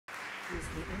who is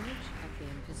the image of the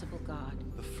invisible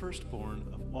God, the firstborn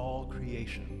of all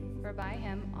creation. For by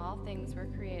him all things were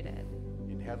created,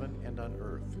 in heaven and on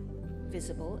earth,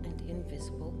 visible and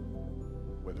invisible,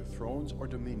 whether thrones or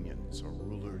dominions or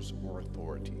rulers or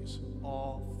authorities.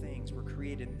 All things were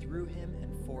created through him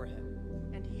and for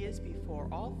him. And he is before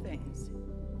all things.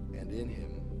 And in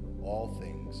him all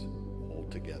things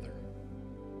hold together.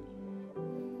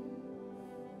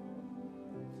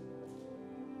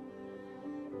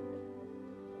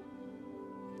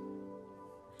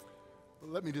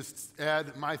 Let me just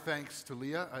add my thanks to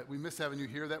Leah. We miss having you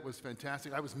here. That was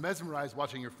fantastic. I was mesmerized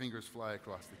watching your fingers fly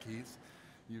across the keys.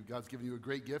 God's given you a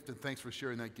great gift, and thanks for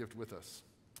sharing that gift with us.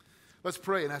 Let's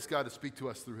pray and ask God to speak to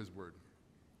us through his word.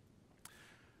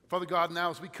 Father God, now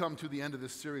as we come to the end of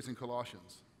this series in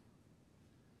Colossians,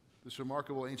 this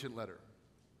remarkable ancient letter,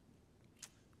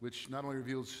 which not only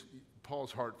reveals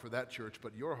Paul's heart for that church,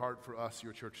 but your heart for us,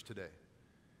 your church today,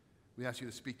 we ask you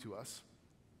to speak to us.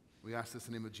 We ask this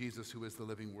in the name of Jesus, who is the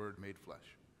living word made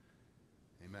flesh.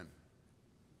 Amen.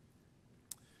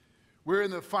 We're in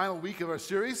the final week of our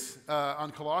series on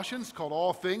Colossians called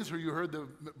All Things, where you heard the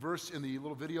verse in the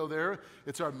little video there.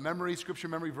 It's our scripture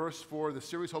memory verse for the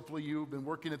series. Hopefully you've been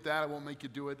working at that. I won't make you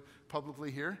do it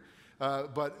publicly here.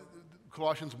 But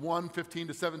Colossians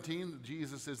 1:15-17,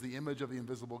 Jesus is the image of the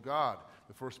invisible God,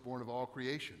 the firstborn of all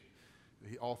creation.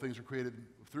 All things are created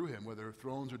through him, whether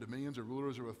thrones or dominions or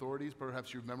rulers or authorities.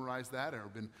 Perhaps you've memorized that or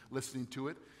been listening to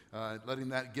it, letting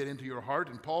that get into your heart.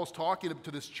 And Paul's talking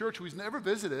to this church who he's never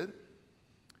visited.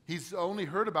 He's only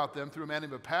heard about them through a man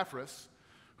named Epaphras,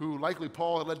 who likely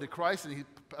Paul had led to Christ, and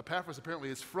Epaphras apparently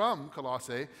is from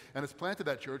Colossae and has planted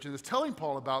that church and is telling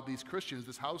Paul about these Christians,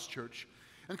 this house church.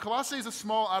 And Colossae is a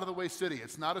small, out-of-the-way city.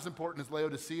 It's not as important as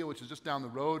Laodicea, which is just down the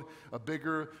road, a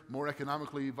bigger, more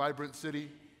economically vibrant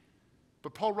city.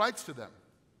 But Paul writes to them,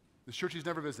 this church he's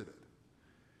never visited.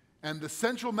 And the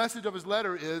central message of his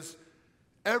letter is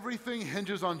everything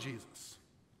hinges on Jesus.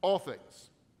 All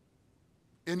things.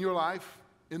 In your life,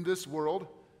 in this world,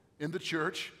 in the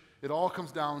church, it all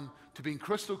comes down to being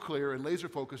crystal clear and laser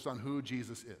focused on who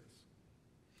Jesus is.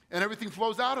 And everything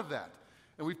flows out of that.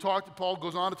 And Paul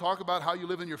goes on to talk about how you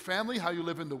live in your family, how you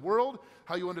live in the world,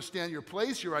 how you understand your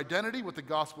place, your identity, what the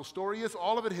gospel story is.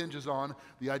 All of it hinges on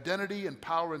the identity and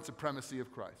power and supremacy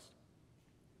of Christ.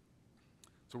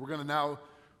 So we're going to now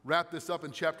wrap this up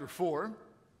in chapter 4. And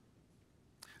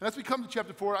as we come to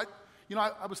chapter 4,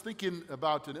 I was thinking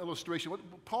about an illustration.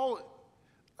 Paul,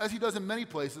 as he does in many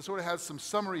places, sort of has some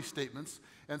summary statements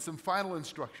and some final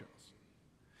instructions.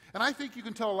 And I think you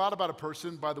can tell a lot about a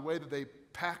person by the way that they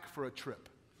pack for a trip.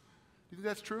 Do you think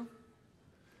that's true?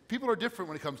 People are different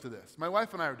when it comes to this. My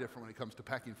wife and I are different when it comes to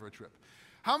packing for a trip.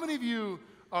 How many of you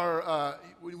are,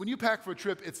 when you pack for a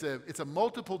trip, it's a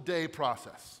multiple day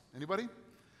process? Anybody?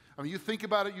 I mean, you think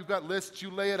about it, you've got lists,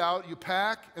 you lay it out, you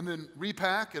pack, and then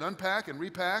repack, and unpack, and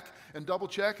repack, and double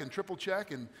check, and triple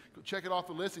check, and check it off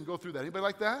the list and go through that. Anybody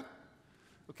like that?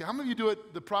 Okay, how many of you do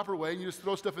it the proper way, and you just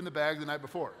throw stuff in the bag the night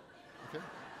before? Okay?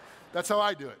 That's how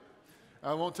I do it.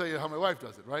 I won't tell you how my wife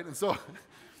does it, right? And so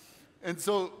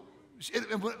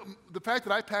the fact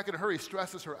that I pack in a hurry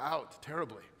stresses her out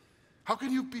terribly. How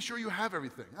can you be sure you have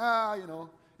everything?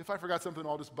 If I forgot something,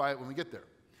 I'll just buy it when we get there.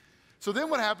 So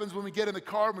then what happens when we get in the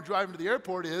car and we're driving to the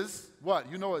airport is,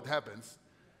 what? You know what happens.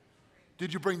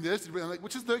 Did you bring this?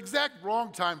 Which is the exact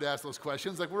wrong time to ask those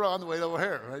questions. Like, we're on the way to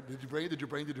O'Hare, right? Did you bring? Did you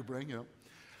bring? Did you bring? You know.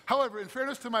 However, in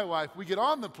fairness to my wife, we get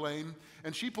on the plane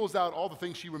and she pulls out all the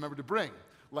things she remembered to bring,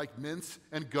 like mints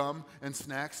and gum and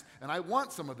snacks, and I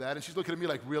want some of that, and she's looking at me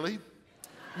like, really?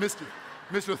 Mister,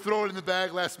 throw it in the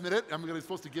bag last minute. I'm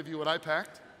supposed to give you what I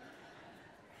packed.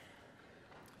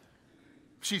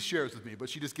 She shares with me, but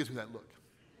she just gives me that look.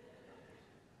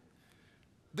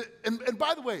 And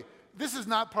by the way, this is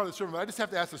not part of the sermon, but I just have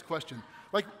to ask this question.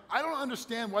 Like, I don't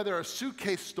understand why there are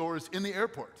suitcase stores in the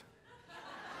airport.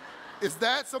 Is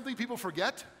that something people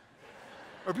forget?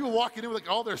 Or people walking in with like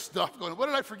all their stuff going, what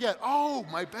did I forget? Oh,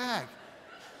 my bag.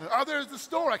 Oh, there's the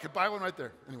store. I could buy one right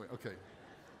there. Anyway, okay.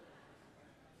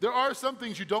 There are some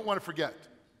things you don't want to forget.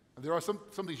 There are some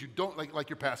things you don't like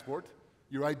your passport,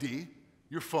 your ID,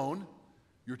 your phone,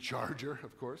 your charger,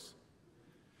 of course.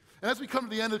 And as we come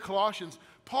to the end of Colossians,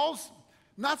 Paul's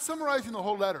not summarizing the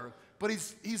whole letter, but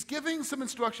he's giving some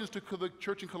instructions to the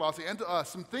church in Colossae and to us,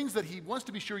 some things that he wants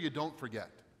to be sure you don't forget.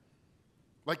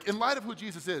 Like, in light of who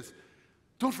Jesus is,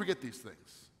 don't forget these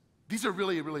things. These are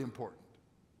really, really important.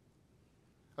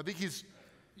 I think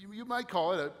you might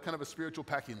call it a kind of a spiritual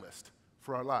packing list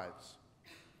for our lives.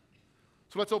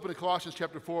 So let's open to Colossians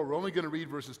chapter 4. We're only going to read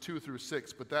verses 2 through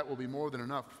 6, but that will be more than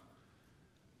enough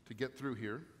to get through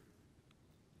here.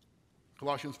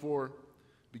 Colossians 4,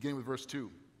 beginning with verse 2.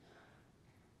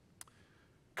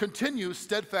 Continue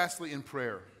steadfastly in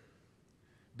prayer,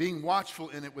 being watchful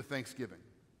in it with thanksgiving.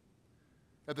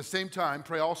 At the same time,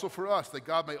 pray also for us, that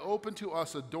God may open to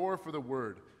us a door for the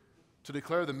word, to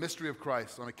declare the mystery of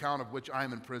Christ, on account of which I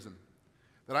am in prison,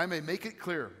 that I may make it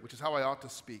clear, which is how I ought to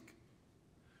speak.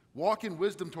 Walk in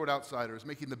wisdom toward outsiders,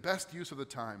 making the best use of the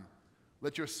time.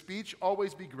 Let your speech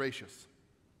always be gracious,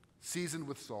 seasoned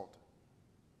with salt,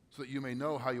 so that you may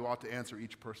know how you ought to answer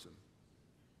each person.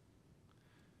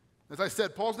 As I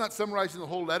said, Paul's not summarizing the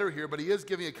whole letter here, but he is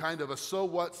giving a kind of a so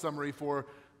what summary for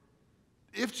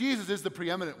if Jesus is the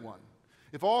preeminent one,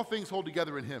 if all things hold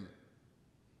together in him,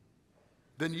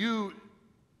 then you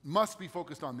must be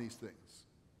focused on these things.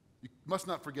 You must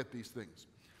not forget these things.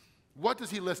 What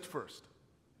does he list first?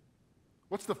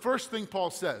 What's the first thing Paul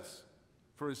says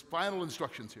for his final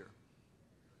instructions here?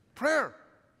 Prayer.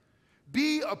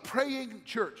 Be a praying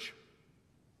church.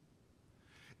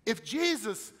 If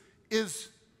Jesus is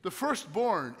the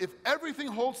firstborn, if everything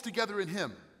holds together in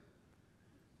him,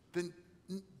 then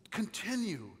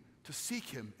continue to seek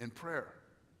him in prayer.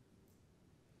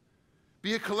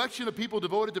 Be a collection of people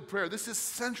devoted to prayer. This is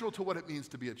central to what it means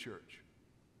to be a church.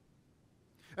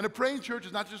 And a praying church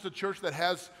is not just a church that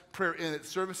has prayer in its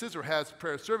services or has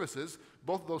prayer services.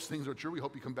 Both of those things are true. We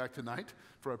hope you come back tonight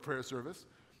for a prayer service.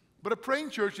 But a praying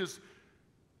church is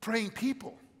praying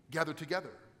people gathered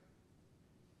together.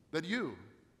 That you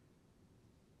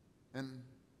and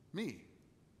me,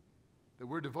 that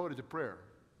we're devoted to prayer.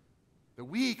 That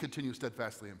we continue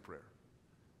steadfastly in prayer,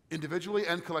 individually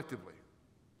and collectively.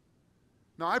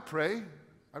 Now, I pray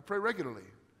regularly,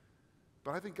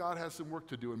 but I think God has some work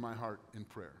to do in my heart in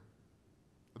prayer.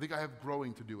 I think I have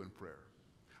growing to do in prayer.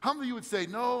 How many of you would say,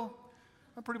 no,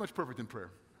 I'm pretty much perfect in prayer?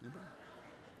 Anybody?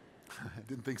 I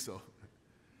didn't think so.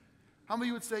 How many of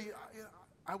you would say,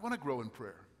 I want to grow in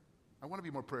prayer. I want to be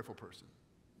a more prayerful person.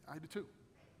 I do too.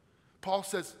 Paul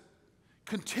says,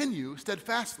 continue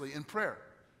steadfastly in prayer.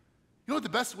 You know what the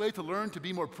best way to learn to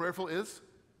be more prayerful is?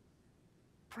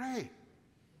 Pray.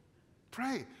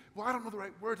 Pray. Well, I don't know the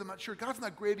right words. I'm not sure. God's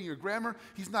not grading your grammar.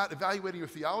 He's not evaluating your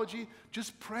theology.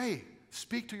 Just pray.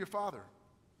 Speak to your Father,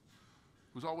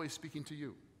 who's always speaking to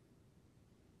you.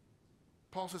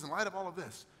 Paul says, in light of all of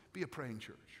this, be a praying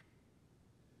church.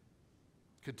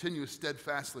 Continue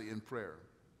steadfastly in prayer.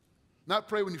 Not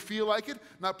pray when you feel like it,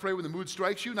 not pray when the mood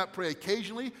strikes you, not pray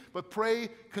occasionally, but pray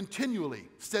continually,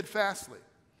 steadfastly.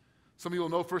 Some of you will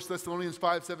know 1 Thessalonians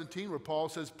 5:17, where Paul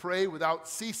says, pray without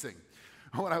ceasing.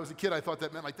 When I was a kid, I thought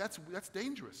that meant, like, that's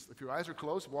dangerous. If your eyes are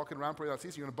closed, walking around praying without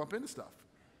ceasing, you're going to bump into stuff.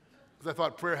 Because I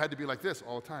thought prayer had to be like this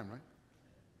all the time, right?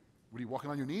 What are you walking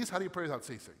on your knees? How do you pray without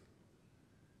ceasing?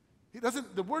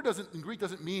 The word in Greek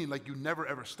doesn't mean like you never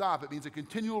ever stop. It means a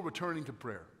continual returning to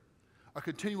prayer, a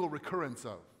continual recurrence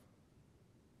of.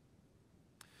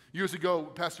 Years ago,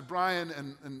 Pastor Brian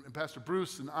and Pastor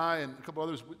Bruce and I and a couple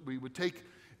others, we would take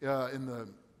in the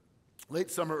late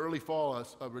summer, early fall,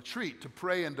 a retreat to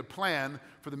pray and to plan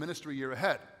for the ministry year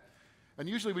ahead. And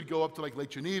usually we'd go up to like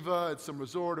Lake Geneva at some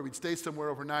resort, or we'd stay somewhere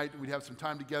overnight, and we'd have some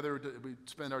time together. We'd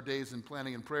spend our days in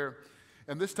planning and prayer.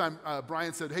 And this time,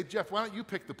 Brian said, hey, Jeff, why don't you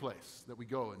pick the place that we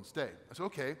go and stay? I said,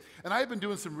 okay. And I had been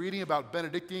doing some reading about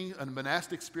Benedictine and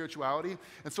monastic spirituality.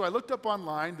 And so I looked up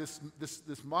online this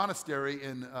monastery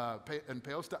in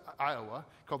Peosta, Iowa,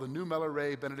 called the New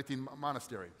Melleray Benedictine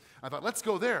Monastery. I thought, let's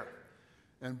go there.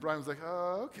 And Brian was like,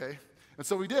 okay. And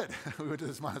so we did. We went to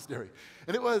this monastery.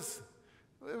 And it was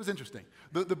interesting.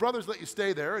 The brothers let you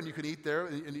stay there, and you can eat there,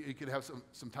 and you can have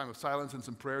some time of silence and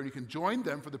some prayer, and you can join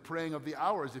them for the praying of the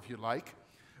hours if you like.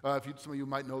 Some of you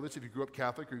might know this if you grew up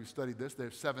Catholic or you studied this.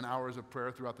 There's 7 hours of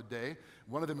prayer throughout the day.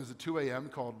 One of them is at 2 a.m.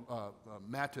 called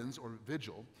Matins or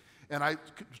Vigil. And I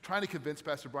was trying to convince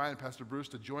Pastor Brian and Pastor Bruce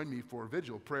to join me for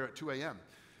Vigil, prayer at 2 a.m.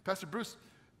 Pastor Bruce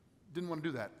didn't want to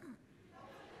do that.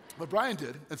 But Brian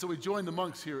did, and so we joined the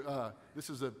monks here.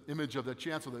 This is an image of the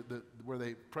chancel where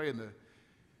they pray, and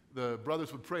the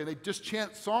brothers would pray, and they just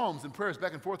chant psalms and prayers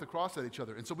back and forth across at each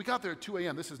other. And so we got there at 2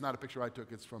 a.m. This is not a picture I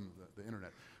took. It's from the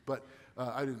internet. But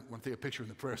I didn't want to take a picture in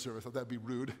the prayer service. I thought that'd be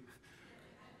rude.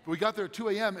 But we got there at 2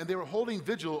 a.m., and they were holding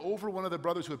vigil over one of the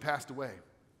brothers who had passed away.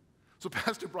 So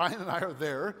Pastor Brian and I are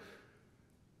there.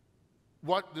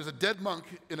 There's a dead monk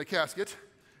in a casket,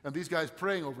 and these guys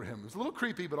praying over him. It was a little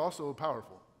creepy, but also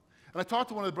powerful. And I talked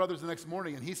to one of the brothers the next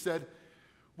morning, and he said,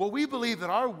 well, we believe that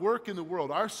our work in the world,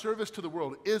 our service to the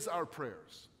world, is our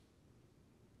prayers.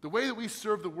 The way that we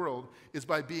serve the world is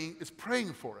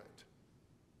praying for it.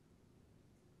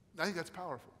 I think that's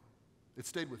powerful. It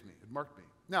stayed with me. It marked me.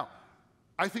 Now,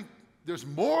 I think there's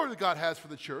more that God has for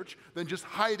the church than just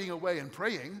hiding away and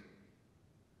praying.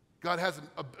 God has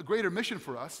a greater mission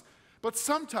for us. But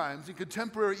sometimes in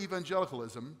contemporary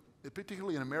evangelicalism,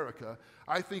 particularly in America,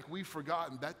 I think we've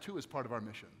forgotten that too is part of our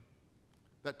mission.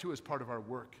 That too is part of our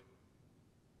work,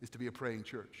 is to be a praying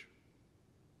church,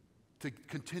 to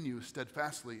continue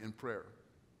steadfastly in prayer.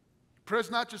 Prayer is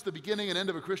not just the beginning and end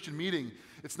of a Christian meeting.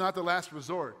 It's not the last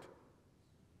resort.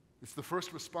 It's the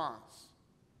first response.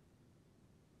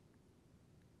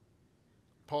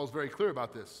 Paul's very clear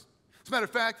about this. As a matter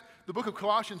of fact, the book of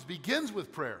Colossians begins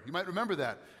with prayer. You might remember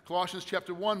that. Colossians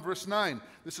chapter 1, verse 9.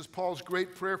 This is Paul's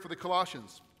great prayer for the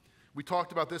Colossians. We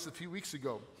talked about this a few weeks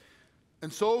ago.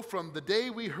 And so from the day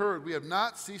we heard, we have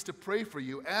not ceased to pray for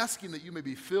you, asking that you may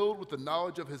be filled with the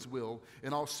knowledge of his will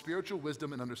in all spiritual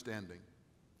wisdom and understanding.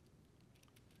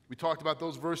 We talked about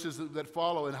those verses that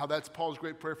follow and how that's Paul's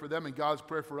great prayer for them and God's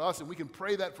prayer for us, and we can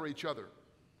pray that for each other.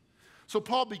 So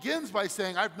Paul begins by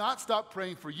saying, I've not stopped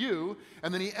praying for you,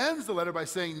 and then he ends the letter by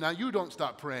saying, now you don't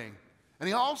stop praying. And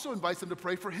he also invites them to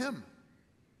pray for him,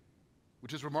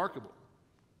 which is remarkable.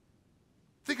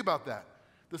 Think about that.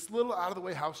 This little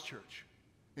out-of-the-way house church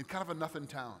in kind of a nothing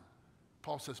town.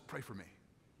 Paul says, pray for me.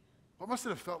 What must it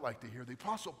have felt like to hear the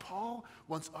Apostle Paul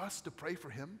wants us to pray for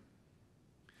him?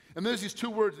 And there's these two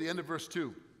words at the end of verse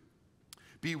 2.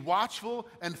 Be watchful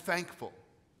and thankful.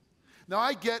 Now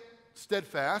I get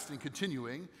steadfast and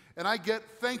continuing, and I get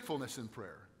thankfulness in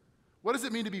prayer. What does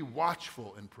it mean to be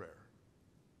watchful in prayer?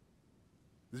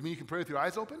 Does it mean you can pray with your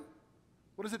eyes open?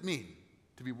 What does it mean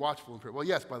to be watchful in prayer? Well,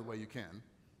 yes, by the way, you can.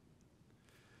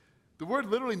 The word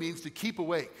literally means to keep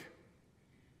awake,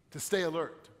 to stay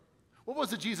alert. What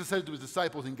was it Jesus said to his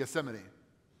disciples in Gethsemane?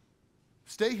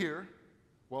 Stay here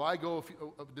while I go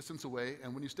a distance away,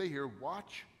 and when you stay here,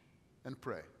 watch and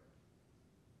pray.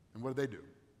 And what did they do?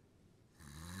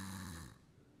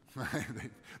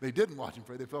 They didn't watch and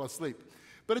pray. They fell asleep.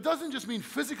 But it doesn't just mean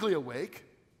physically awake.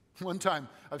 One time,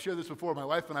 I've shared this before, my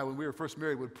wife and I, when we were first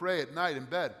married, would pray at night in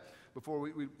bed before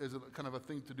we as a kind of a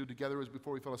thing to do together, was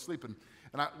before we fell asleep.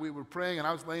 We were praying, and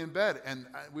I was laying in bed, and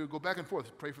we would go back and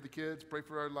forth, pray for the kids, pray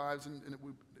for our lives, and it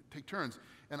would take turns.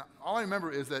 And all I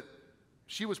remember is that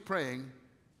she was praying,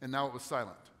 and now it was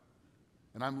silent.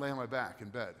 And I'm laying on my back in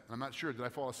bed. And I'm not sure, did I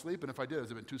fall asleep? And if I did, has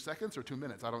it been 2 seconds or 2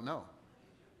 minutes? I don't know.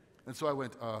 And so I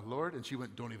went, Lord, and she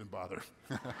went, don't even bother.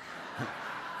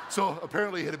 So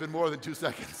apparently it had been more than 2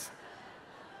 seconds.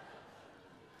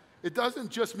 It doesn't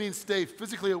just mean stay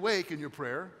physically awake in your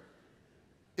prayer.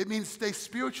 It means stay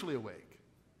spiritually awake.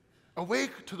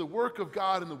 Awake to the work of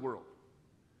God in the world.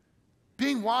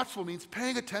 Being watchful means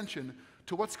paying attention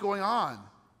to what's going on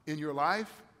in your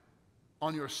life,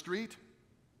 on your street,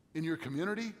 in your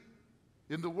community,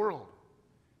 in the world.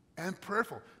 And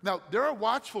prayerful. Now, there are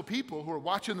watchful people who are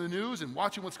watching the news and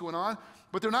watching what's going on,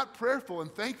 but they're not prayerful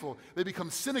and thankful. They become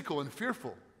cynical and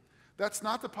fearful. That's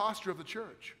not the posture of the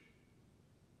church.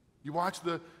 You watch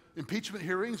the impeachment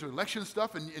hearings or election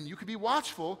stuff, and you can be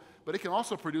watchful, but it can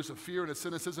also produce a fear and a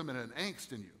cynicism and an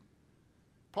angst in you.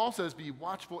 Paul says, be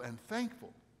watchful and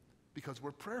thankful because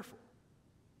we're prayerful.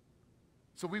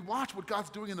 So we watch what God's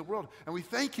doing in the world, and we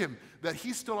thank him that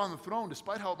he's still on the throne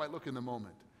despite how it might look in the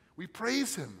moment. We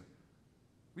praise him.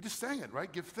 We just sang it,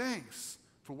 right? Give thanks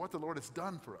for what the Lord has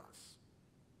done for us.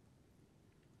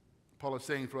 Paul is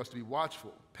saying for us to be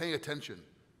watchful, pay attention.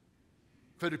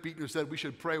 Frederick Buechner said we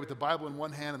should pray with the Bible in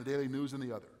one hand and the daily news in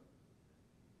the other.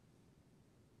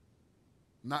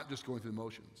 Not just going through the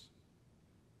motions.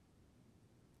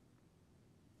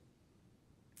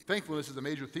 Thankfulness is a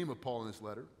major theme of Paul in this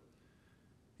letter.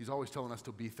 He's always telling us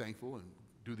to be thankful and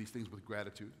do these things with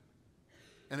gratitude.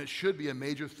 And it should be a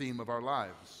major theme of our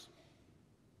lives.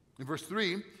 In verse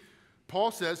 3,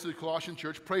 Paul says to the Colossian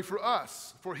church, pray for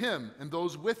us, for him, and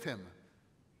those with him.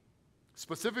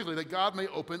 Specifically, that God may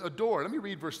open a door. Let me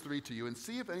read verse 3 to you and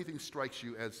see if anything strikes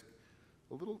you as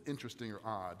a little interesting or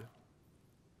odd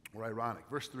or ironic.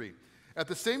 Verse 3, at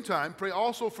the same time, pray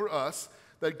also for us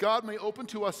that God may open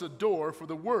to us a door for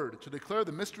the word to declare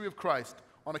the mystery of Christ,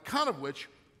 on account of which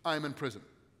I am in prison.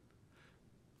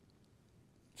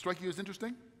 Strike you as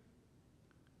interesting?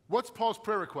 What's Paul's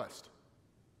prayer request?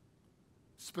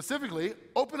 Specifically,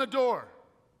 open a door.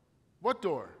 What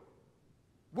door?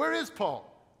 Where is Paul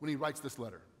when he writes this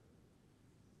letter?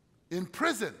 In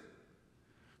prison.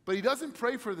 But he doesn't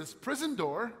pray for this prison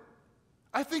door.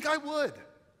 I think I would.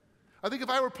 I think if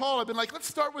I were Paul, I'd been like, let's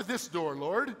start with this door,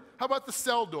 Lord. How about the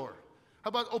cell door? How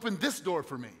about open this door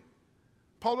for me?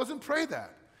 Paul doesn't pray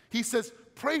that. He says,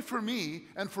 pray for me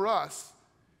and for us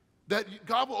that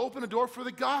God will open a door for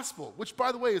the gospel, which,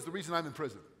 by the way, is the reason I'm in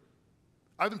prison.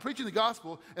 I've been preaching the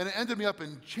gospel, and it ended me up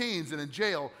in chains and in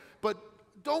jail, but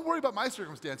don't worry about my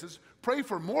circumstances. Pray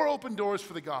for more open doors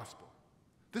for the gospel.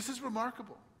 This is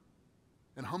remarkable.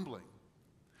 and humbling.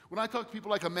 When I talk to people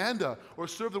like Amanda or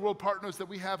Serve the World partners that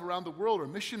we have around the world or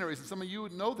missionaries, and some of you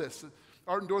know this,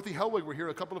 Art and Dorothy Helwig were here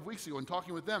a couple of weeks ago and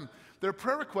talking with them. Their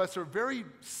prayer requests are very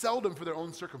seldom for their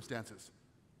own circumstances.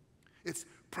 It's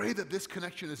pray that this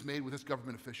connection is made with this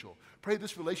government official. Pray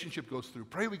this relationship goes through.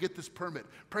 Pray we get this permit.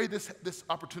 Pray this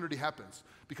opportunity happens,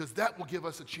 because that will give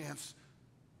us a chance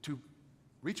to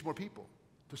reach more people,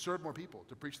 to serve more people,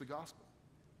 to preach the gospel.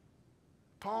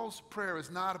 Paul's prayer is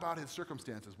not about his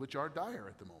circumstances, which are dire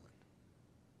at the moment,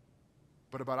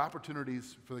 but about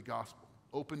opportunities for the gospel,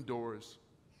 open doors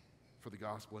for the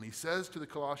gospel. And he says to the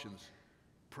Colossians,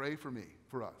 pray for me,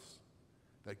 for us,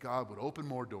 that God would open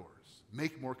more doors,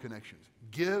 make more connections,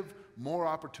 give more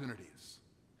opportunities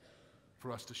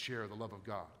for us to share the love of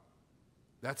God.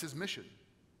 That's his mission,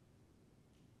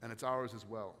 and it's ours as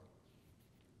well.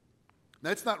 Now,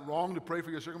 it's not wrong to pray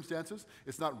for your circumstances.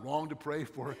 It's not wrong to pray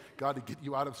for God to get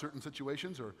you out of certain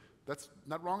situations, or that's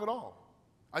not wrong at all.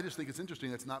 I just think it's interesting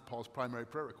that's not Paul's primary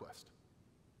prayer request.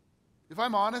 If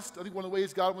I'm honest, I think one of the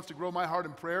ways God wants to grow my heart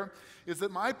in prayer is that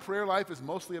my prayer life is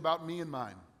mostly about me and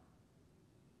mine.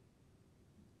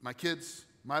 My kids,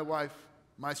 my wife,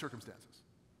 my circumstances.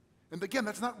 And again,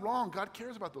 that's not wrong. God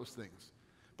cares about those things.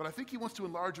 But I think he wants to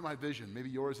enlarge my vision, maybe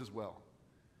yours as well,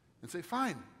 and say,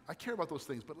 fine, I care about those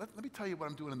things, but let me tell you what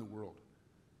I'm doing in the world.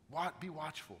 Be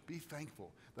watchful, be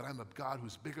thankful that I'm a God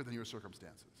who's bigger than your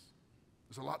circumstances.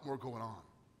 There's a lot more going on.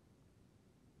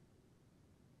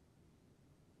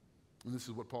 And this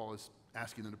is what Paul is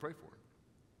asking them to pray for.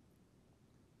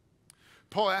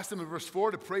 Paul asked them in verse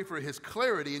 4 to pray for his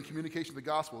clarity in communication of the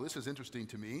gospel. This is interesting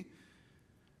to me.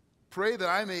 Pray that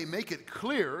I may make it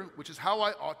clear, which is how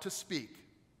I ought to speak.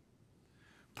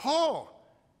 Paul,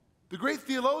 the great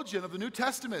theologian of the New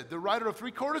Testament, the writer of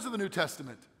 3/4 of the New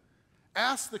Testament,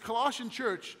 asked the Colossian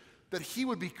church that he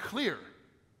would be clear.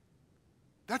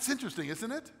 That's interesting,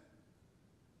 isn't it?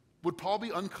 Would Paul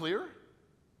be unclear?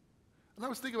 And I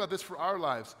was thinking about this for our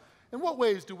lives. In what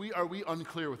ways are we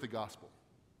unclear with the gospel?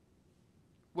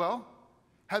 Well,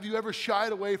 have you ever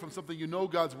shied away from something you know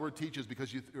God's word teaches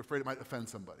because you're afraid it might offend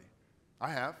somebody? I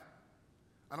have.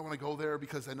 I don't want to go there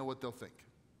because I know what they'll think.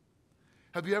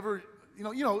 Have you ever,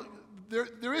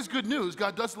 there is good news.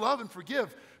 God does love and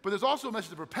forgive, but there's also a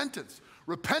message of repentance.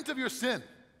 Repent of your sin.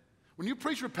 When you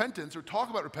preach repentance or talk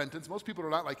about repentance, most people are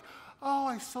not like, oh,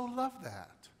 I so love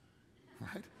that,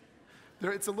 right?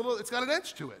 It's got an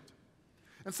edge to it.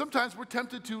 And sometimes we're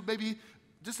tempted to maybe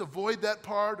just avoid that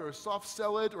part or soft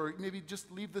sell it, or maybe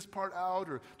just leave this part out,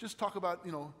 or just talk about,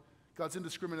 God's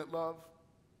indiscriminate love.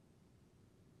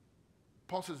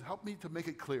 Paul says, help me to make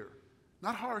it clear.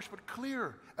 Not harsh, but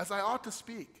clear, as I ought to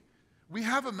speak. We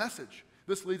have a message.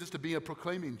 This leads us to being a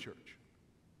proclaiming church.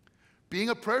 Being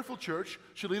a prayerful church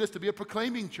should lead us to be a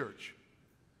proclaiming church.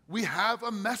 We have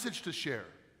a message to share,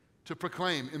 to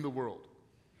proclaim in the world.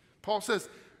 Paul says,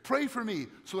 pray for me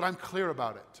so that I'm clear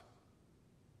about it,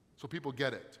 so people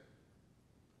get it.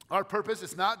 Our purpose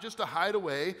is not just to hide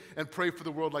away and pray for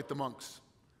the world like the monks,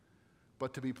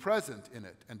 but to be present in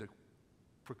it and to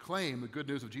proclaim the good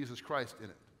news of Jesus Christ in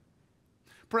it.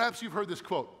 Perhaps you've heard this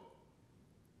quote: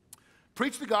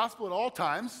 preach the gospel at all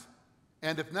times,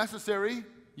 and if necessary,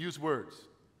 use words.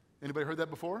 Anybody heard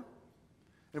that before?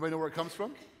 Anybody know where it comes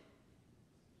from?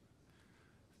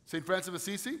 St. Francis of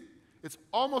Assisi. It's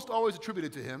almost always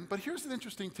attributed to him, but here's an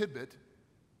interesting tidbit.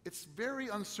 It's very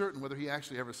uncertain whether he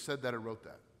actually ever said that or wrote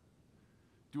that.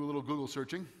 Do a little Google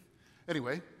searching.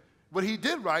 Anyway, what he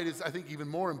did write is, I think, even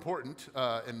more important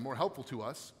and more helpful to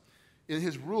us. In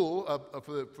his rule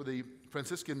for the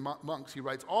Franciscan monks, he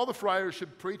writes, all the friars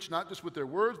should preach not just with their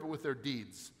words, but with their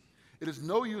deeds. It is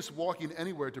no use walking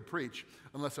anywhere to preach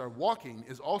unless our walking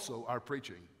is also our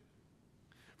preaching.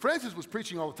 Francis was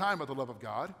preaching all the time about the love of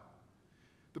God.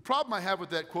 The problem I have with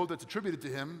that quote that's attributed to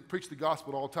him, preach the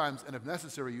gospel at all times, and if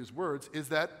necessary, use words, is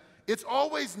that it's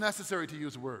always necessary to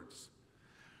use words.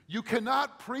 You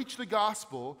cannot preach the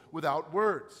gospel without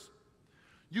words.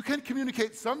 You can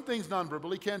communicate some things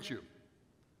non-verbally, can't you?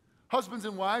 Husbands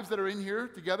and wives that are in here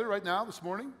together right now, this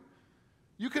morning,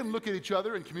 you can look at each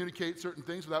other and communicate certain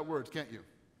things without words, can't you?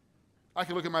 I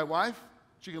can look at my wife,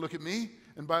 she can look at me,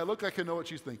 and by a look I can know what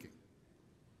she's thinking.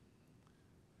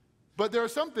 But there are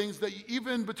some things that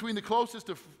even between the closest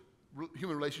of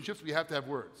human relationships, we have to have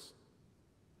words.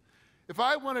 If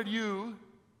I wanted you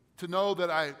to know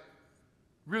that I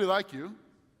really like you,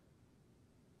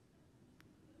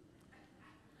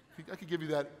 I could give you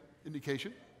that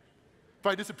indication. If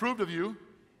I disapproved of you,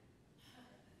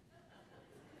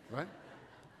 right?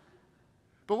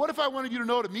 But what if I wanted you to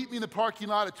know to meet me in the parking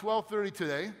lot at 12:30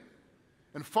 today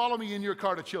and follow me in your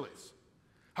car to Chili's?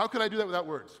 How could I do that without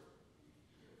words?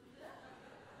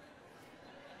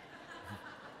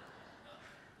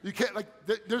 You can't, like,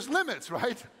 there's limits,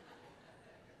 right?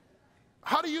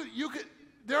 How do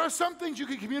there are some things you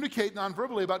can communicate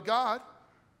non-verbally about God.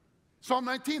 Psalm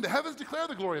 19, the heavens declare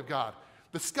the glory of God.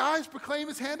 The skies proclaim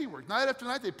his handiwork. Night after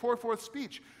night they pour forth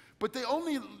speech. But they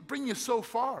only bring you so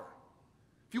far.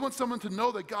 If you want someone to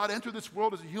know that God entered this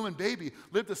world as a human baby,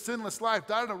 lived a sinless life,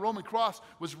 died on a Roman cross,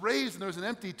 was raised and there was an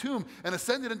empty tomb, and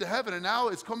ascended into heaven, and now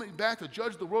is coming back to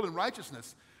judge the world in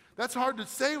righteousness, that's hard to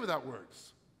say without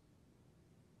words.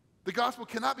 The gospel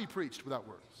cannot be preached without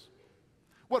words.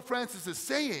 What Francis is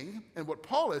saying and what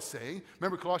Paul is saying,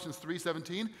 remember Colossians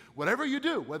 3:17, whatever you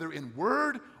do, whether in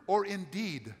word or in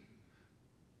deed,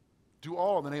 do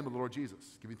all in the name of the Lord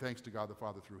Jesus, giving thanks to God the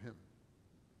Father through him.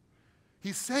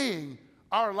 He's saying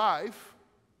our life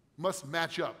must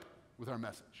match up with our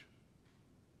message.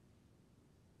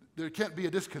 There can't be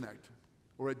a disconnect,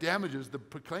 or it damages the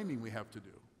proclaiming we have to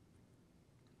do.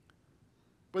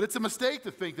 But it's a mistake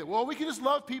to think that, well, we can just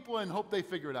love people and hope they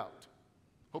figure it out.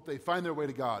 Hope they find their way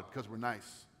to God because we're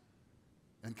nice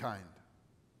and kind.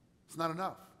 It's not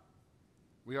enough.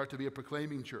 We are to be a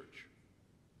proclaiming church.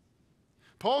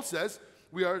 Paul says,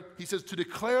 he says, to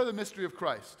declare the mystery of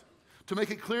Christ, to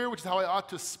make it clear which is how I ought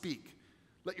to speak.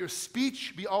 Let your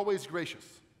speech be always gracious.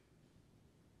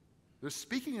 There's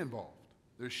speaking involved.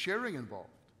 There's sharing involved.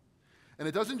 And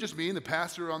it doesn't just mean the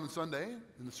pastor on the Sunday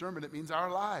in the sermon. It means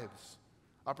our lives,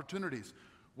 opportunities.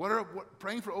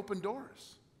 Praying for open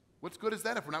doors. What's good is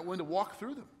that if we're not willing to walk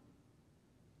through them?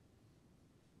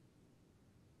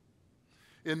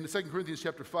 In 2 Corinthians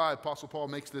chapter 5, Apostle Paul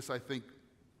makes this, I think,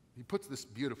 he puts this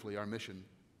beautifully, our mission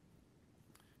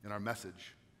and our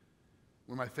message.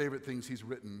 One of my favorite things he's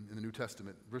written in the New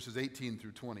Testament, verses 18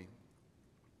 through 20.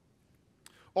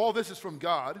 All this is from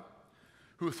God,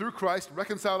 who through Christ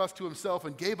reconciled us to himself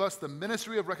and gave us the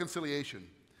ministry of reconciliation.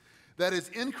 That is,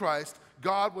 in Christ,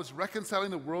 God was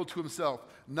reconciling the world to himself,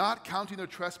 not counting their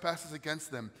trespasses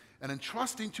against them, and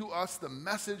entrusting to us the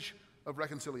message of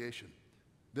reconciliation.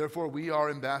 Therefore, we are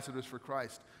ambassadors for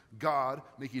Christ, God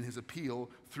making his appeal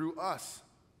through us.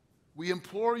 We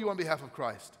implore you on behalf of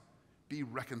Christ, be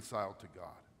reconciled to God.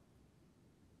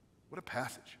 What a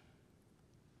passage.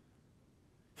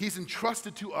 He's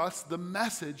entrusted to us the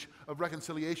message of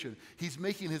reconciliation. He's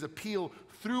making his appeal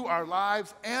through our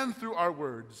lives and through our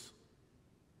words.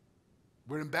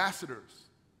 We're ambassadors.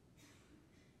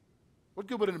 What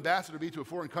good would an ambassador be to a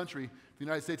foreign country, the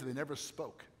United States, if they never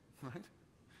spoke, right?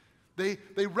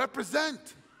 They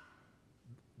represent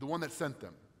the one that sent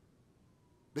them.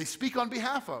 They speak on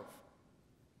behalf of.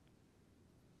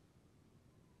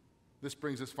 This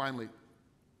brings us finally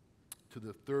to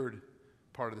the third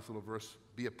part of this little verse,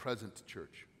 be a present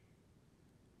church.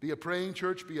 Be a praying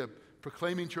church, be a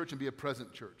proclaiming church, and be a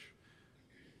present church.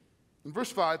 In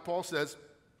verse 5, Paul says,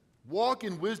 walk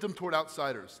in wisdom toward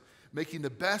outsiders, making the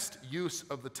best use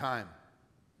of the time.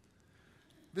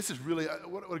 This is really,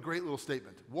 what a great little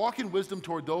statement. Walk in wisdom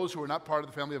toward those who are not part of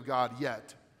the family of God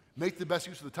yet. Make the best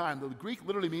use of the time. The Greek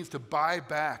literally means to buy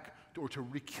back or to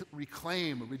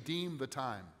reclaim, redeem the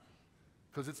time.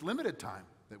 Because it's limited time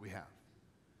that we have.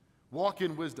 Walk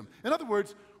in wisdom. In other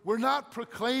words, we're not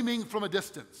proclaiming from a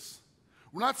distance.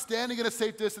 We're not standing at a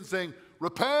safe distance saying,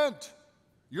 repent,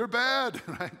 you're bad,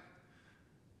 right?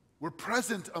 We're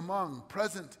present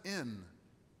in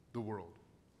the world.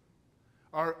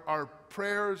 Our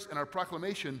prayers and our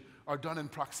proclamation are done in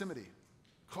proximity,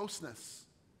 closeness,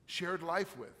 shared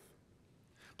life with.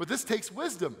 But this takes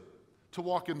wisdom to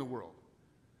walk in the world.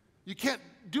 You can't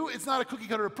do it. It's not a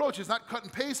cookie-cutter approach. It's not cut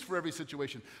and paste for every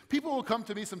situation. People will come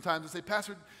to me sometimes and say,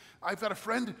 Pastor, I've got a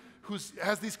friend who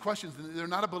has these questions, and they're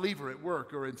not a believer at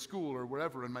work or in school or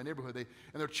wherever in my neighborhood. And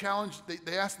they're challenged.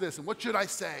 They ask this, and what should I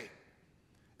say?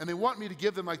 And they want me to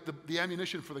give them like the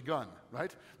ammunition for the gun,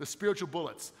 right? The spiritual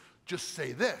bullets. Just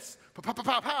say this. Pow, pow,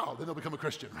 pow, pow. Then they'll become a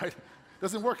Christian, right?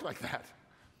 Doesn't work like that.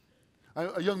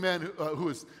 A young man who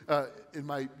was in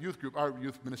my youth group, our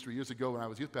youth ministry years ago when I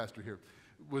was youth pastor here,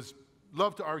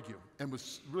 loved to argue and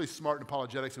was really smart in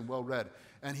apologetics and well-read.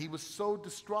 And he was so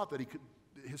distraught that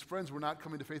his friends were not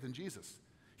coming to faith in Jesus.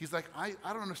 He's like, I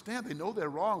don't understand. They know they're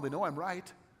wrong. They know I'm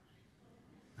right.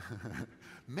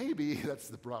 Maybe that's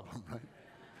the problem, right?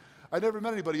 I never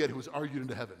met anybody yet who was argued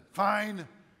into heaven. Fine,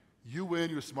 you win.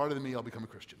 You're smarter than me. I'll become a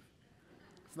Christian.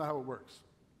 That's not how it works.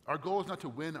 Our goal is not to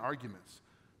win arguments,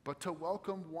 but to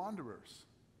welcome wanderers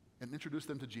and introduce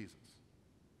them to Jesus.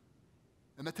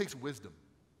 And that takes wisdom,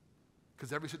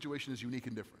 because every situation is unique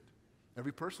and different.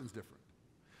 Every person's different.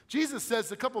 Jesus says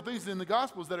a couple of things in the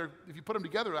Gospels that are, if you put them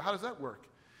together, how does that work?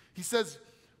 He says,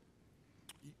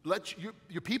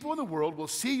 your people in the world will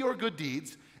see your good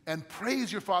deeds and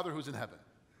praise your Father who's in heaven.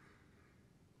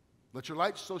 Let your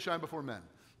light so shine before men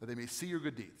that they may see your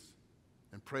good deeds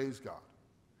and praise God.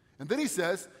 And then he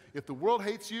says, if the world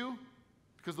hates you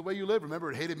because of the way you live, remember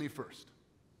it hated me first.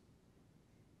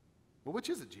 Well, which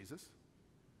is it, Jesus?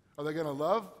 Are they going to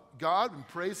love God and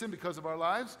praise him because of our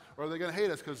lives, or are they going to hate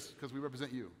us because we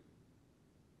represent you?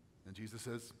 And Jesus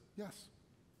says, yes.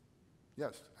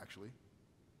 Yes, actually.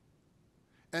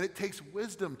 And it takes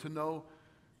wisdom to know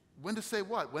when to say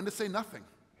what, when to say nothing.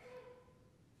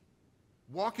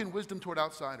 Walk in wisdom toward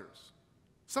outsiders.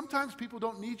 Sometimes people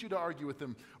don't need you to argue with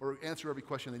them or answer every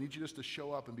question. They need you just to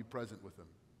show up and be present with them,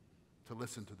 to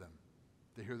listen to them,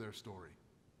 to hear their story,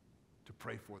 to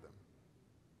pray for them.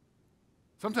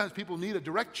 Sometimes people need a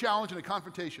direct challenge and a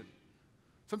confrontation.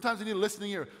 Sometimes they need a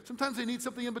listening ear. Sometimes they need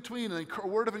something in between, a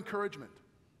word of encouragement.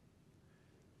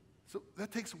 So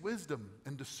that takes wisdom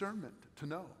and discernment to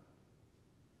know.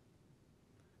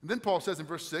 And then Paul says in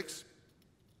verse 6,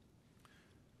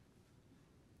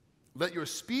 let your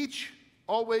speech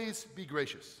always be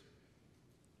gracious,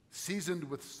 seasoned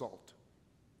with salt,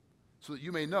 so that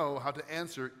you may know how to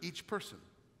answer each person.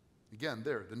 Again,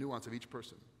 there, the nuance of each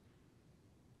person.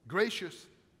 Gracious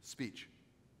speech,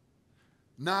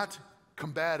 not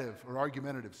combative or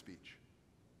argumentative speech,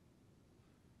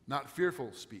 not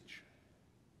fearful speech.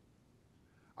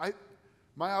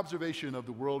 My observation of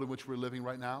the world in which we're living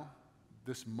right now,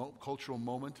 this cultural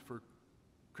moment for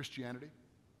Christianity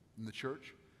in the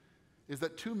church, is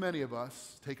that too many of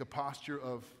us take a posture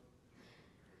of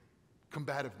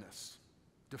combativeness,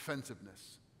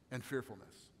 defensiveness, and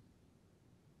fearfulness,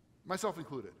 myself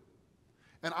included.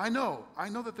 And I know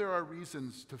that there are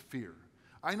reasons to fear.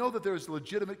 I know that there's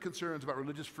legitimate concerns about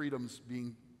religious freedoms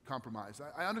being compromised.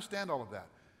 I understand all of that.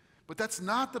 But that's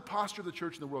not the posture of the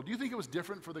church in the world. Do you think it was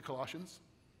different for the Colossians?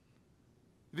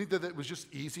 You think that it was just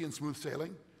easy and smooth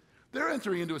sailing? They're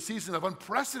entering into a season of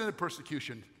unprecedented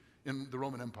persecution in the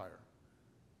Roman Empire.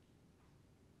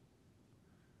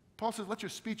 Paul says, let your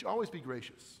speech always be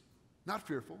gracious, not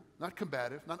fearful, not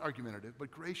combative, not argumentative, but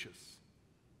gracious.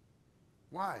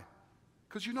 Why?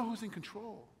 Because you know who's in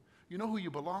control. You know who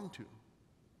you belong to.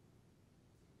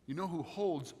 You know who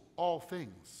holds all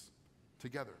things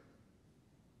together.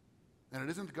 And it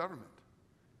isn't the government.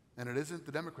 And it isn't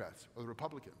the Democrats or the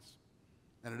Republicans.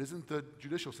 And it isn't the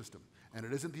judicial system. And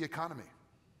it isn't the economy.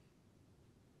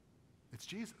 It's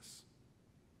Jesus.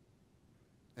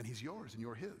 And he's yours and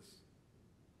you're his.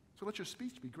 So let your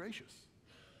speech be gracious.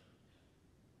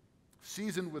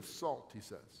 Seasoned with salt, he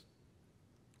says.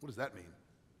 What does that mean?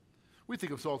 We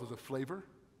think of salt as a flavor.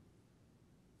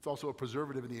 It's also a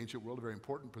preservative in the ancient world, a very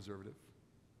important preservative.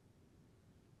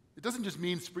 It doesn't just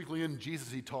mean sprinkling in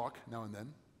Jesus-y talk now and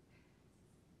then.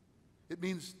 It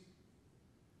means,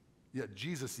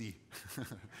 Jesus-y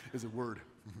is a word.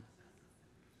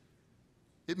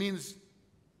 It means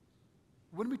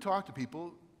when we talk to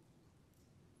people,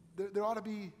 there ought to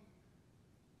be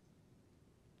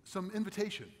some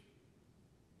invitation,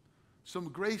 some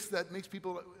grace that makes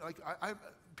people,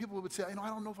 people would say, I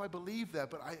don't know if I believe that,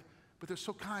 but they're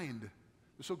so kind,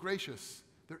 they're so gracious,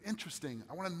 they're interesting,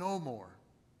 I want to know more.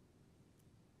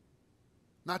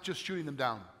 Not just shooting them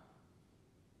down.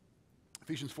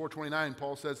 Ephesians 4:29,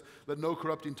 Paul says, let no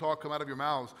corrupting talk come out of your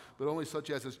mouths, but only such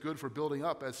as is good for building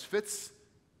up, as fits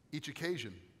each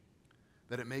occasion,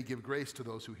 that it may give grace to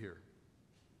those who hear.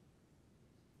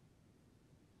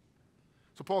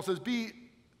 So Paul says, be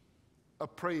a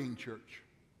praying church.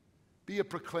 Be a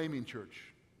proclaiming church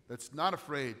that's not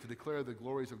afraid to declare the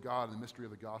glories of God and the mystery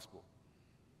of the gospel.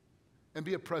 And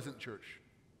be a present church.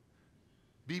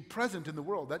 Be present in the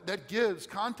world. That gives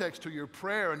context to your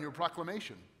prayer and your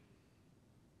proclamation,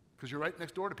 because you're right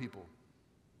next door to people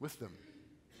with them.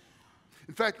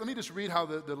 In fact, let me just read how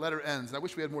the letter ends. And I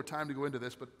wish we had more time to go into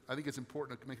this, but I think it's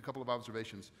important to make a couple of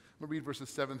observations. I'm going to read verses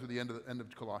 7 through the end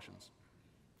of Colossians.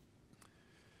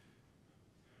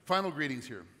 Final greetings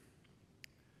here.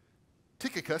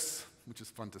 Tychicus, which is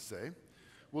fun to say,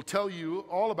 will tell you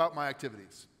all about my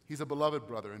activities. He's a beloved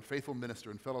brother and faithful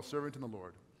minister and fellow servant in the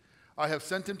Lord. I have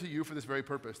sent him to you for this very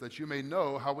purpose, that you may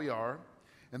know how we are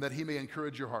and that he may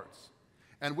encourage your hearts.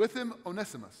 And with him,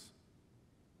 Onesimus.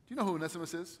 Do you know who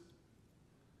Onesimus is?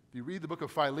 If you read the book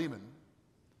of Philemon,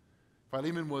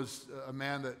 Philemon was a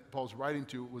man that Paul's writing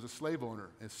to, was a slave owner.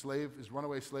 His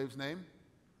runaway slave's name?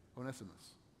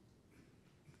 Onesimus.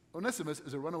 Onesimus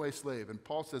is a runaway slave, and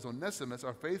Paul says, Onesimus,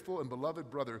 our faithful and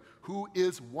beloved brother, who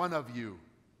is one of you.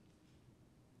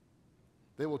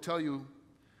 They will tell you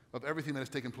of everything that has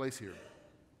taken place here.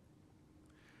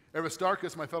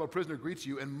 Aristarchus, my fellow prisoner, greets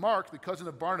you, and Mark, the cousin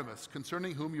of Barnabas,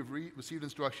 concerning whom you've received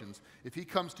instructions. If he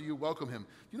comes to you, welcome him.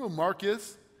 Do you know who Mark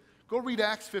is? Go read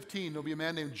Acts 15. There'll be a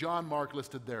man named John Mark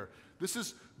listed there. This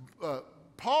is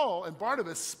Paul and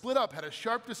Barnabas split up, had a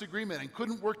sharp disagreement, and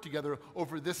couldn't work together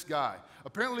over this guy.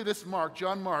 Apparently this Mark,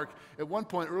 John Mark, at one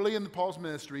point early in Paul's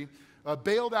ministry,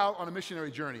 bailed out on a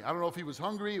missionary journey. I don't know if he was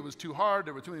hungry, it was too hard,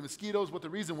 there were too many mosquitoes, what the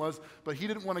reason was, but he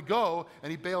didn't want to go, and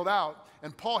he bailed out.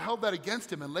 And Paul held that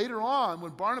against him. And later on,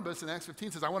 when Barnabas in Acts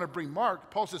 15 says, I want to bring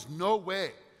Mark, Paul says, no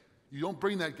way. You don't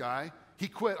bring that guy. He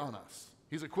quit on us.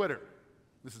 He's a quitter.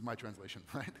 This is my translation,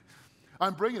 right?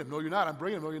 I'm bringing him. No, you're not. I'm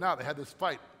bringing him. No, you're not. They had this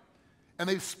fight. And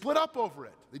they split up over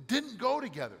it. They didn't go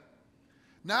together.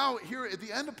 Now, here at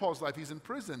the end of Paul's life, he's in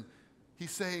prison. He's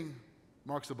saying,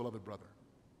 Mark's a beloved brother.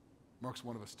 Mark's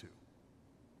one of us too.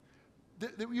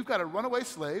 You've got a runaway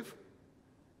slave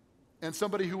and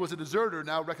somebody who was a deserter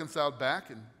now reconciled back.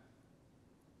 And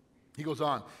he goes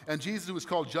on. And Jesus, who is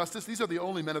called Justice, these are the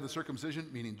only men of the circumcision,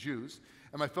 meaning Jews,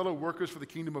 and my fellow workers for the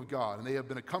kingdom of God, and they have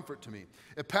been a comfort to me.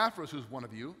 Epaphras, who's one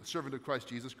of you, a servant of Christ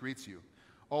Jesus, greets you,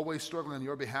 always struggling on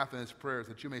your behalf in his prayers,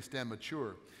 that you may stand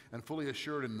mature and fully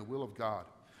assured in the will of God.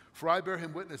 For I bear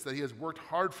him witness that he has worked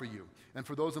hard for you and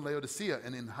for those in Laodicea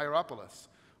and in Hierapolis.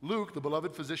 Luke, the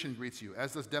beloved physician, greets you,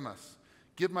 as does Demas.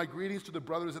 Give my greetings to the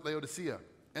brothers at Laodicea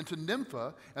and to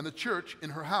Nympha and the church in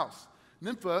her house.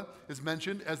 Nympha is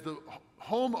mentioned as the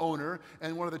homeowner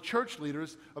and one of the church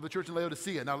leaders of the church in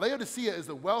Laodicea. Now, Laodicea is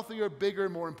the wealthier, bigger,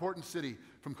 more important city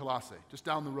from Colossae, just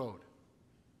down the road,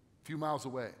 a few miles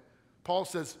away. Paul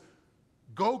says,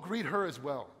 go greet her as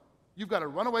well. You've got a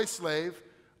runaway slave,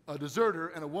 a deserter,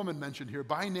 and a woman mentioned here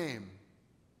by name.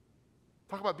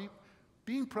 Talk about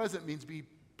being present means be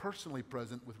personally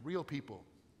present with real people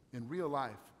in real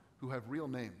life who have real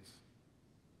names.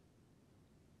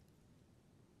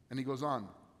 And he goes on.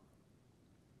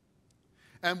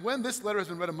 And when this letter has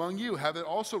been read among you, have it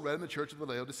also read in the church of the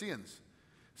Laodiceans.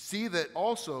 See that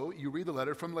also you read the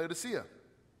letter from Laodicea.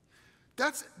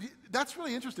 That's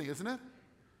really interesting, isn't it?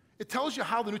 It tells you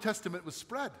how the New Testament was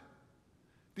spread.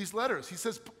 These letters. He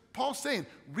says, Paul's saying,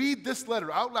 read this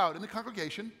letter out loud in the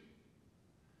congregation.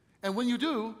 And when you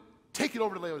do, take it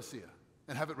over to Laodicea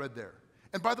and have it read there.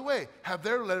 And by the way, have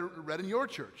their letter read in your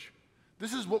church.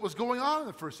 This is what was going on in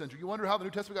the first century. You wonder how the New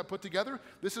Testament got put together?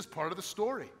 This is part of the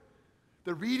story.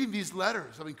 They're reading these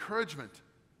letters of encouragement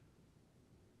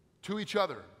to each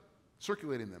other,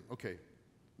 circulating them. Okay,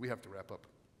 we have to wrap up.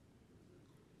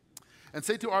 And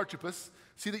say to Archippus,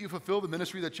 see that you fulfill the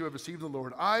ministry that you have received in the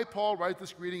Lord. I, Paul, write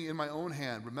this greeting in my own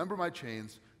hand. Remember my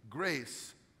chains.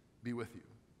 Grace be with you.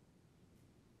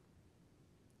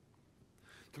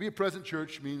 To be a present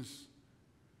church means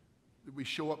that we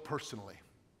show up personally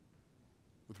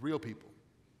with real people,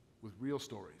 with real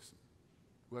stories,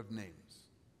 who have names,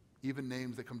 even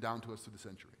names that come down to us through the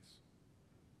centuries.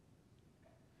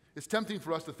 It's tempting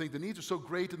for us to think the needs are so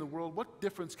great in the world, what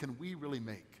difference can we really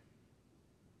make?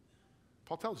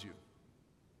 Paul tells you,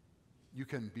 you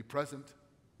can be present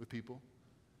with people,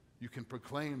 you can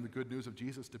proclaim the good news of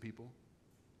Jesus to people,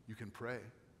 you can pray.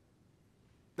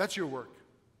 That's your work.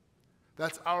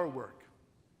 That's our work.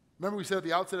 Remember we said at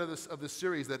the outset of this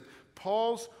series that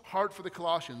Paul's heart for the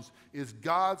Colossians is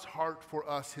God's heart for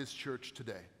us, his church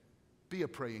today. Be a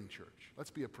praying church. Let's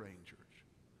be a praying church.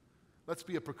 Let's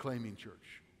be a proclaiming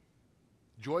church.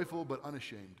 Joyful but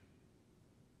unashamed.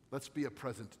 Let's be a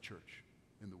present church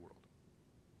in the world.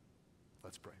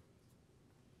 Let's pray.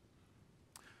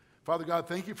 Father God,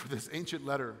 thank you for this ancient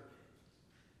letter,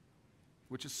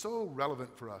 which is so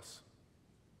relevant for us.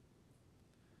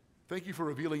 Thank you for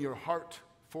revealing your heart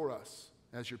for us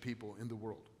as your people in the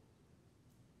world.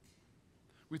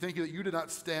 We thank you that you did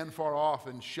not stand far off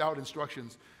and shout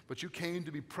instructions, but you came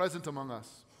to be present among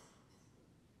us,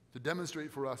 to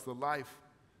demonstrate for us the life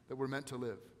that we're meant to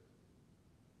live,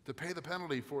 to pay the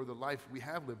penalty for the life we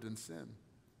have lived in sin,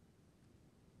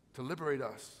 to liberate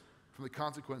us from the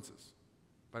consequences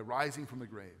by rising from the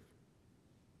grave,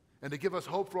 and to give us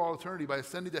hope for all eternity by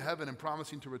ascending to heaven and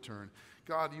promising to return.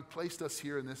 God, you placed us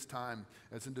here in this time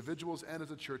as individuals and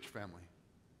as a church family,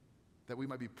 that we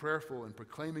might be prayerful in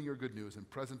proclaiming your good news and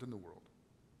present in the world.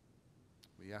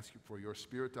 We ask you for your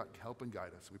Spirit to help and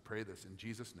guide us. We pray this in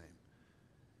Jesus' name.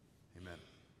 Amen.